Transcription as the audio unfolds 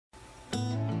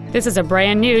This is a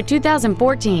brand new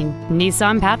 2014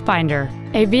 Nissan Pathfinder,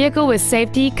 a vehicle with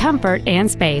safety, comfort,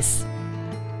 and space.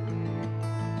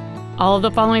 All of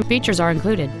the following features are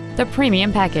included: the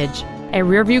premium package, a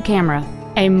rear-view camera,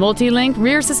 a multi-link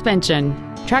rear suspension,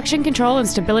 traction control and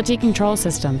stability control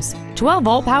systems,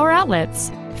 12-volt power outlets,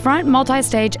 front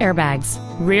multi-stage airbags,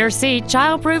 rear seat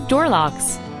child-proof door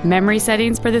locks, memory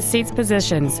settings for the seat's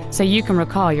positions so you can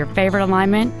recall your favorite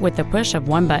alignment with the push of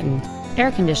one button,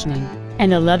 air conditioning,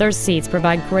 and the leather seats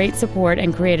provide great support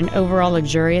and create an overall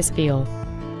luxurious feel.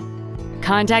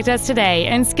 Contact us today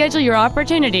and schedule your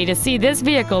opportunity to see this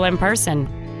vehicle in person.